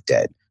paying back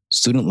debt.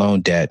 Student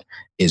loan debt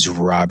is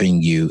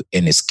robbing you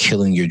and it's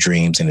killing your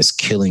dreams and it's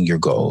killing your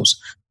goals.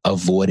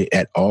 Avoid it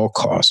at all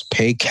costs.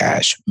 Pay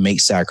cash,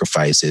 make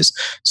sacrifices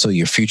so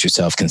your future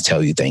self can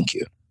tell you thank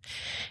you.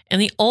 And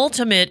the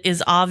ultimate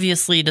is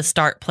obviously to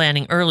start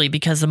planning early,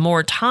 because the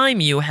more time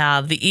you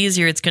have, the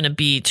easier it's going to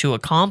be to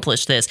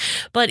accomplish this.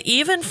 But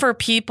even for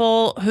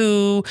people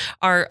who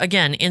are,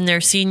 again, in their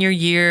senior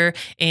year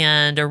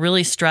and are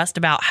really stressed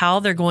about how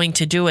they're going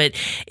to do it,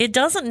 it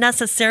doesn't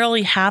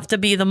necessarily have to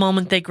be the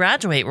moment they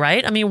graduate,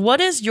 right? I mean, what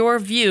is your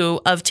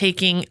view of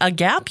taking a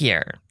gap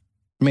year?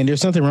 I mean,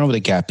 there's nothing wrong with a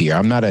gap year.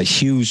 I'm not a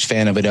huge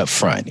fan of it up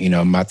front. You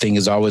know, my thing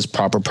is always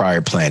proper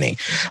prior planning.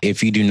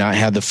 If you do not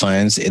have the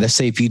funds, let's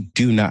say if you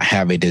do not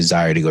have a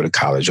desire to go to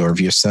college, or if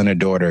your son or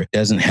daughter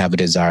doesn't have a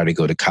desire to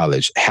go to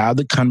college, have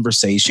the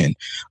conversation.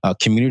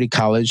 Community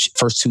college,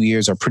 first 2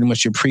 years are pretty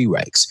much your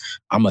prereqs.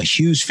 I'm a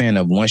huge fan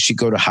of once you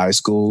go to high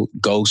school,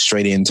 go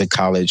straight into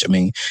college. I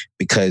mean,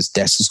 because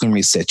that's what's going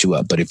to set you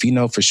up. But if you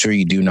know for sure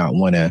you do not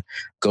want to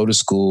go to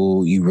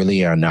school, you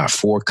really are not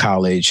for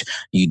college,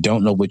 you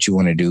don't know what you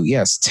want to do,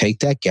 yes, take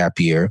that gap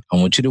year. I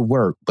want you to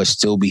work, but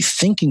still be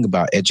thinking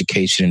about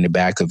education in the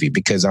back of you,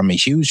 because I'm a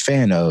huge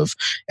fan of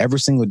every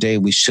single day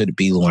we should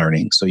be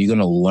learning. So you're going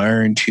to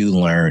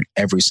learn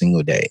every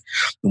single day.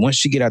 And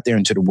once you get out there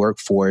into the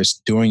workforce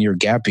during your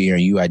gap year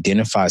and you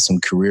identify some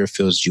career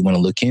fields you want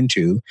to look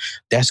into,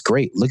 that's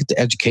great. Look at the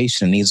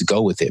education that needs to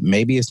go with it.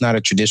 Maybe it's not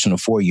a traditional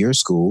 4-year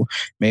school.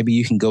 Maybe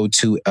you can go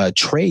to a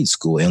trade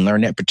school and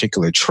learn that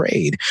particular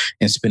trade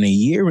and spend a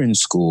year in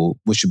school,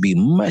 which would be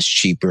much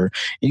cheaper.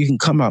 And you can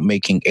come out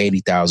making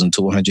 $80,000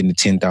 to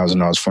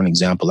 $110,000 for an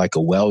example, like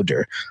a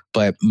welder.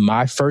 But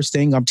my first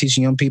thing I'm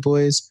teaching young people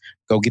is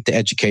go get the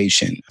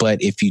education.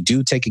 But if you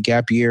do take a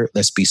gap year,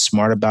 let's be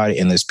smart about it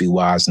and let's be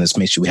wise and let's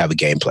make sure we have a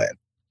game plan.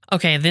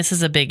 Okay, this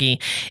is a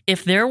biggie.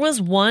 If there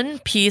was one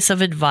piece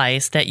of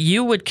advice that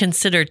you would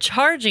consider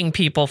charging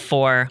people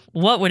for,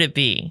 what would it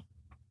be?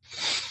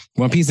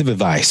 One piece of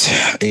advice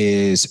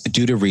is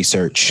do the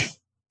research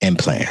and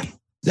plan.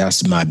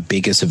 That's my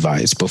biggest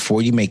advice.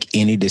 Before you make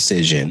any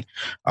decision,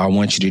 I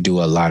want you to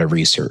do a lot of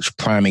research.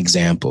 Prime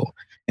example,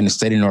 in the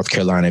state of North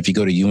Carolina, if you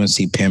go to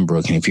UNC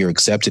Pembroke and if you're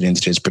accepted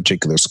into this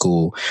particular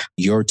school,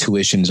 your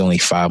tuition is only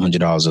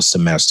 $500 a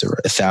semester,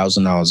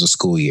 $1,000 a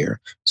school year.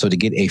 So to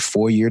get a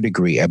 4-year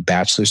degree, a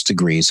bachelor's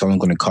degree, it's only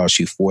going to cost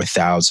you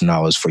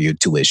 $4,000 for your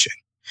tuition.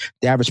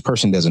 The average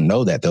person doesn't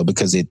know that, though,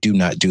 because they do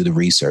not do the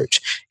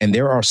research. And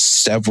there are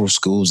several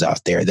schools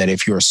out there that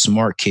if you're a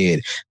smart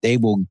kid, they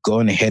will go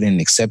ahead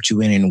and accept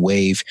you in and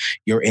waive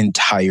your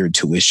entire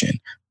tuition.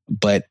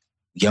 But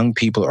young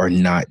people are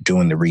not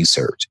doing the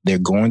research. They're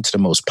going to the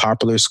most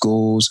popular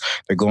schools.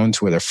 They're going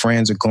to where their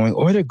friends are going,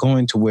 or they're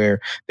going to where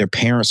their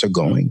parents are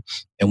going.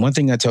 And one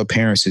thing I tell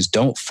parents is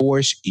don't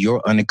force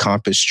your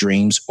unaccomplished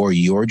dreams or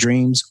your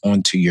dreams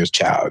onto your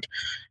child.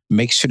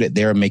 Make sure that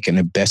they're making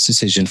the best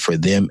decision for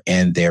them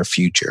and their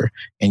future.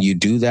 And you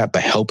do that by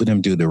helping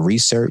them do the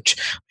research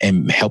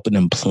and helping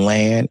them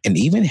plan and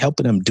even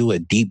helping them do a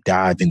deep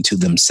dive into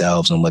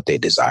themselves and what they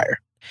desire.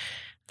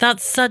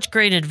 That's such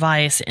great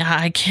advice.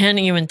 I can't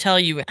even tell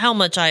you how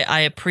much I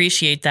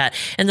appreciate that.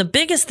 And the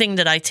biggest thing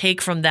that I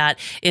take from that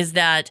is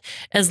that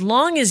as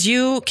long as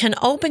you can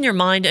open your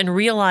mind and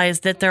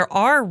realize that there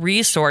are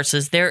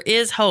resources, there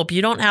is hope.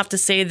 You don't have to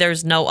say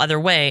there's no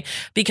other way,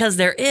 because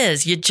there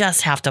is. You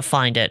just have to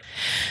find it.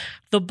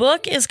 The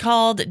book is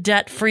called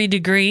Debt Free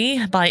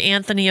Degree by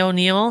Anthony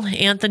O'Neal.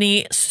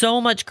 Anthony, so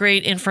much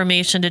great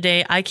information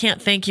today. I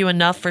can't thank you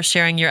enough for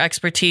sharing your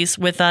expertise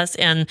with us.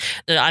 And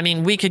I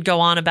mean, we could go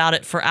on about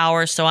it for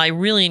hours. So I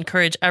really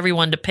encourage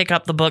everyone to pick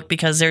up the book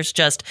because there's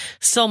just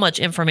so much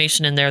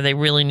information in there they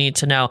really need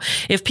to know.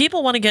 If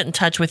people want to get in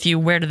touch with you,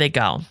 where do they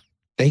go?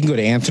 They can go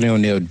to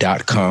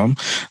AnthonyO'Neal.com.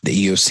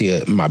 You'll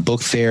see my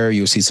book there.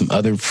 You'll see some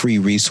other free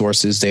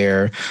resources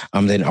there.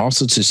 Then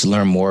also just to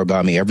learn more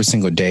about me, every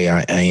single day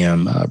I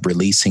am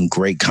releasing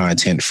great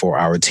content for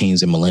our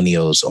teens and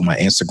millennials on my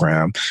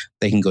Instagram.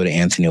 They can go to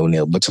Anthony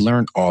O'Neal. But to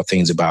learn all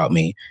things about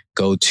me,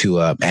 go to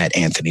at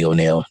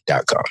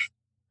AnthonyO'Neal.com.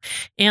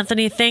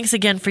 Anthony, thanks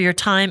again for your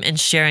time and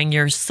sharing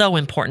your so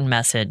important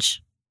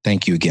message.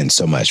 Thank you again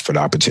so much for the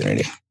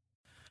opportunity.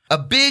 A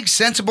big,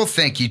 sensible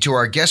thank you to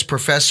our guest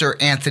professor,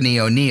 Anthony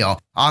O'Neal,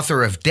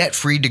 author of Debt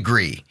Free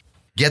Degree.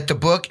 Get the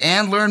book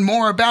and learn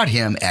more about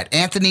him at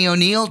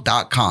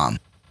AnthonyO'Neal.com.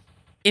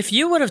 If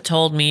you would have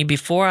told me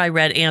before I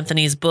read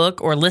Anthony's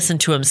book or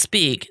listened to him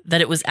speak that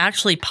it was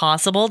actually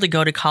possible to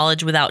go to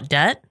college without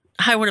debt,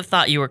 I would have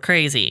thought you were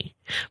crazy.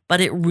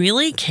 But it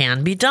really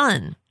can be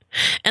done.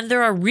 And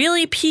there are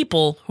really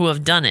people who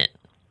have done it.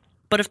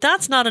 But if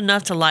that's not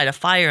enough to light a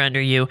fire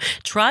under you,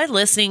 try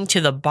listening to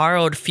the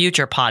Borrowed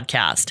Future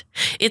podcast.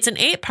 It's an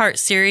 8-part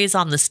series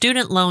on the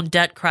student loan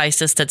debt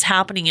crisis that's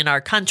happening in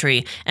our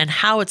country and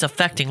how it's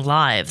affecting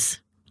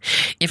lives.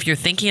 If you're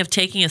thinking of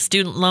taking a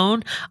student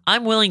loan,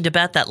 I'm willing to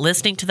bet that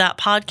listening to that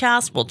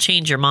podcast will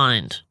change your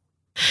mind.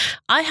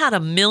 I had a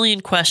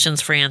million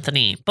questions for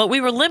Anthony, but we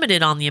were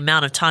limited on the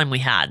amount of time we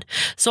had.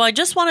 So I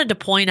just wanted to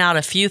point out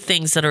a few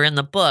things that are in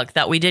the book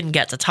that we didn't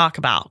get to talk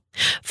about.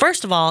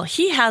 First of all,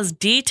 he has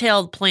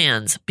detailed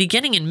plans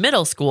beginning in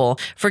middle school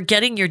for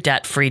getting your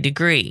debt-free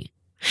degree.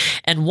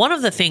 And one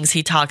of the things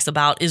he talks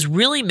about is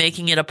really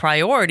making it a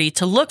priority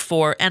to look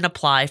for and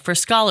apply for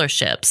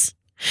scholarships.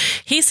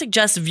 He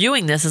suggests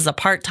viewing this as a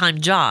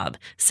part-time job,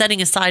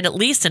 setting aside at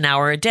least an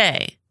hour a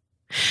day.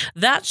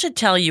 That should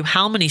tell you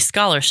how many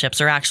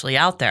scholarships are actually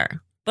out there,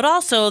 but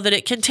also that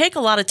it can take a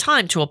lot of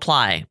time to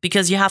apply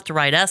because you have to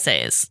write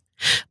essays.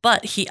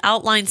 But he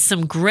outlines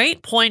some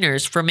great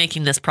pointers for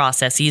making this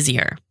process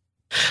easier.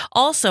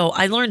 Also,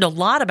 I learned a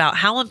lot about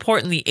how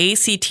important the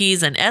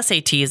ACTs and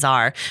SATs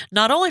are,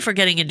 not only for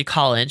getting into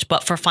college,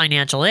 but for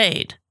financial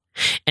aid.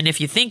 And if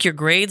you think your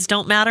grades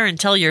don't matter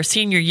until your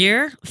senior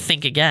year,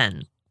 think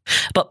again.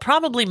 But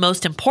probably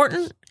most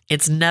important,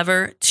 it's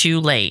never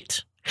too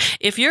late.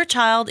 If your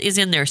child is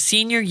in their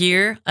senior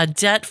year, a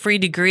debt-free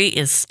degree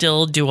is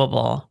still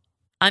doable.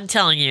 I'm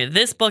telling you,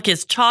 this book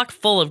is chock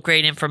full of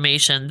great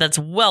information that's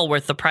well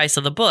worth the price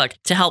of the book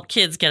to help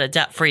kids get a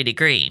debt-free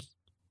degree.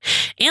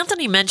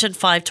 Anthony mentioned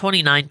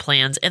 529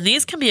 plans, and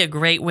these can be a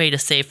great way to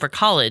save for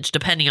college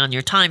depending on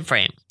your time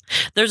frame.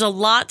 There's a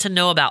lot to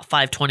know about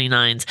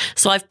 529s,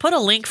 so I've put a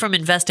link from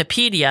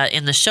Investopedia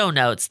in the show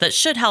notes that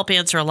should help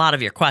answer a lot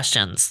of your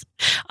questions.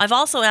 I've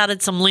also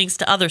added some links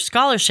to other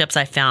scholarships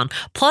I found,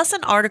 plus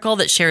an article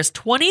that shares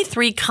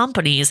 23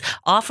 companies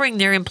offering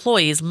their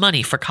employees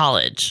money for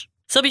college.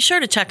 So be sure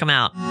to check them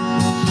out.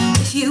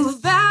 If you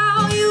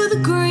value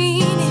the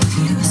green, if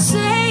you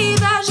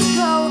save as you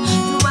go,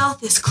 then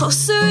wealth is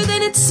closer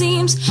than it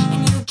seems,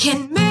 and you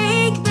can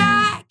make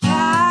that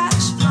cash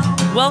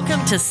flow.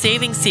 Welcome to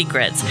Saving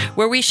Secrets,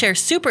 where we share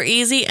super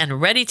easy and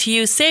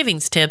ready-to-use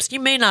savings tips you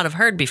may not have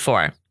heard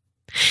before.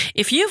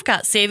 If you've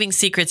got saving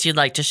secrets you'd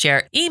like to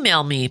share,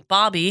 email me,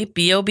 Bobby,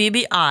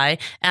 B-O-B-B-I,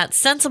 at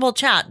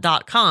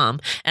sensible.chat.com,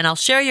 and I'll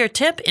share your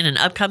tip in an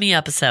upcoming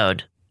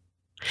episode.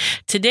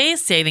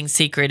 Today's saving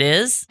secret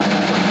is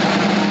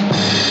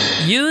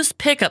use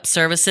pickup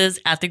services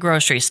at the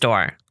grocery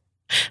store.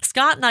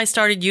 Scott and I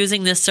started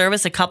using this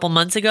service a couple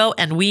months ago,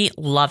 and we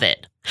love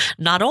it.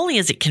 Not only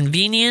is it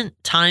convenient,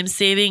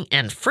 time-saving,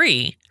 and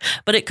free,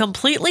 but it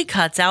completely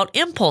cuts out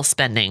impulse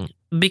spending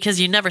because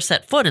you never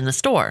set foot in the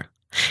store.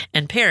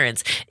 And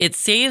parents, it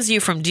saves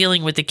you from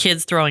dealing with the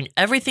kids throwing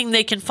everything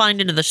they can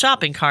find into the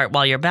shopping cart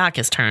while your back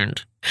is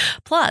turned.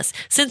 Plus,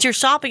 since you're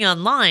shopping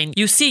online,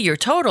 you see your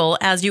total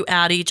as you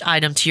add each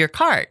item to your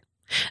cart.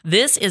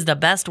 This is the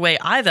best way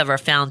I've ever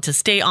found to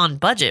stay on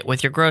budget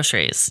with your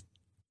groceries.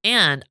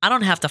 And I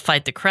don't have to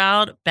fight the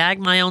crowd, bag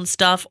my own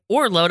stuff,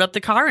 or load up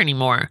the car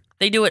anymore.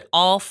 They do it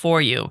all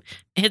for you.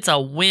 It's a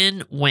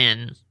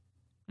win-win.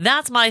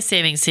 That's my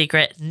saving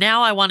secret.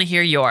 Now I want to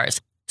hear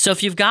yours. So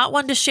if you've got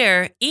one to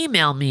share,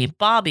 email me,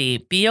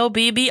 Bobby,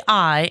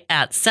 B-O-B-B-I,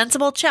 at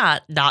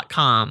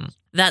sensible.chat.com.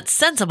 That's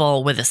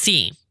sensible with a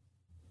C.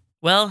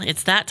 Well,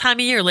 it's that time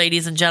of year,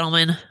 ladies and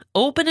gentlemen.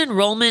 Open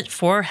enrollment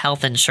for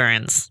health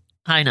insurance.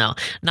 I know,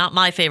 not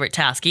my favorite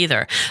task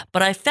either,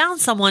 but I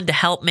found someone to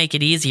help make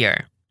it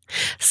easier.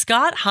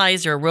 Scott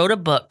Heiser wrote a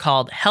book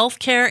called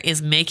Healthcare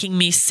is Making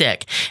Me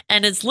Sick,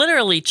 and it's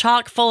literally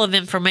chock full of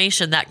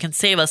information that can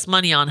save us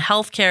money on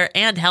healthcare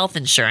and health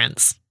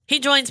insurance. He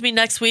joins me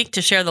next week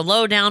to share the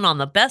lowdown on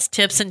the best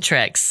tips and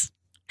tricks.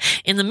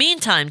 In the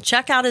meantime,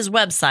 check out his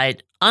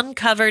website,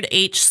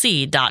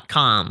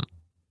 uncoveredhc.com.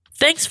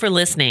 Thanks for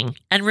listening,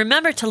 and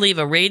remember to leave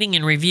a rating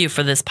and review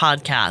for this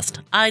podcast.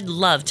 I'd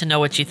love to know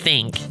what you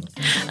think.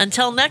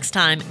 Until next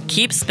time,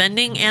 keep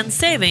spending and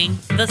saving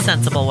the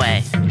sensible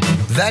way.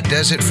 That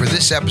does it for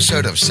this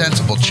episode of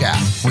Sensible Chat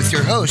with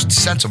your host,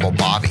 Sensible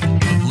Bobby.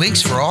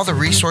 Links for all the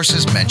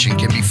resources mentioned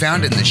can be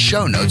found in the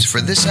show notes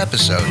for this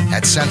episode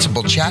at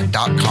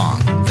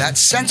sensiblechat.com. That's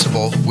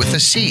sensible with a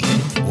C.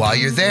 While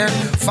you're there,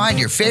 find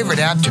your favorite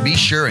app to be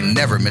sure and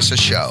never miss a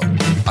show.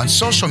 On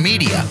social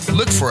media,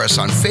 look for us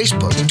on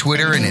Facebook,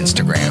 Twitter, and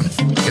Instagram.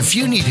 If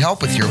you need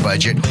help with your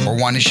budget or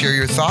want to share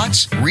your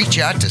thoughts, reach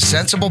out to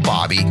Sensible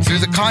Bobby through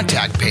the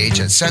contact page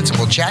at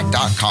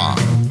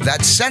sensiblechat.com.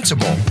 That's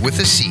sensible with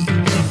a C.